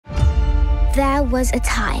There was a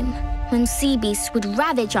time when sea beasts would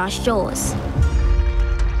ravage our shores,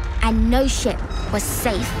 and no ship was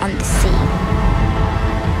safe on the sea.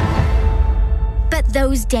 But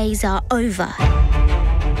those days are over.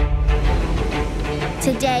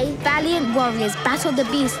 Today, valiant warriors battle the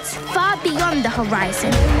beasts far beyond the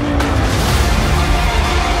horizon.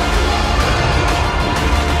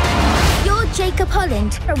 You're Jacob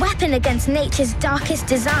Holland, a weapon against nature's darkest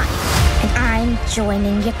design. And I'm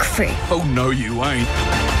joining your crew. Oh, no, you ain't.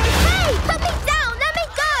 Hey, put me down! Let me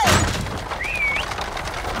go!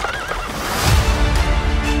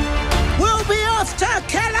 We'll be off to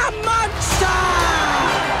kill a monster!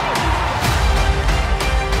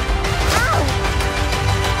 Ow!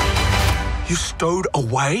 You stowed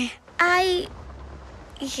away?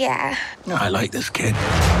 Yeah. I like this kid.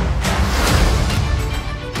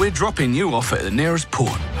 We're dropping you off at the nearest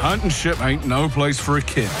port. Hunting ship ain't no place for a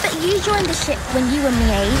kid. But you joined the ship when you were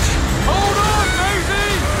my age. Hold on,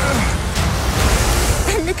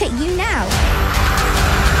 Maisie! And look at you now.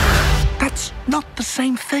 That's not the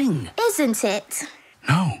same thing. Isn't it?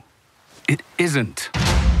 No, it isn't.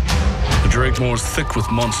 The Drakemoor's thick with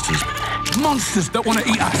monsters. Monsters that want to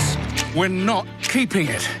eat us. We're not keeping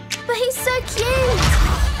it. But he's so cute.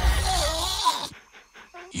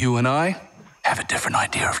 You and I have a different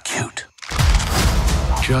idea of cute.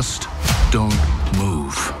 Just don't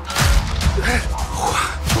move.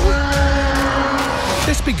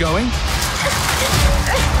 Let's be going.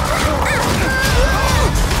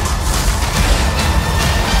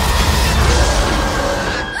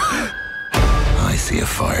 I see a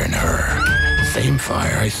fire in her. Same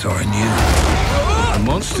fire I saw in you. The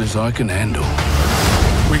monsters I can handle.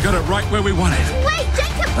 We got it right where we want it. Wait,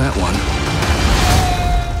 Jacob! That one.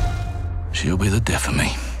 She'll be the death of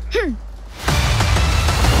me.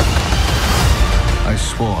 I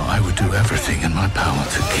swore I would do everything in my power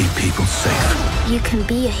to keep people safe. You can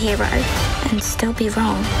be a hero and still be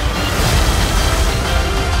wrong.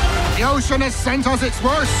 The ocean has sent us its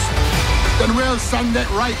worst, then we'll send it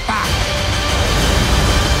right back.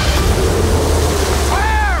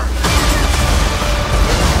 Fire!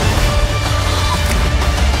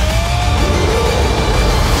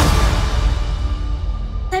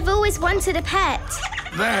 I've always wanted a pet.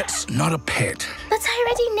 That's not a pet. But I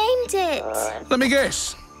already named it. Let me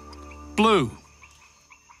guess. Blue.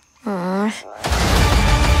 Aww.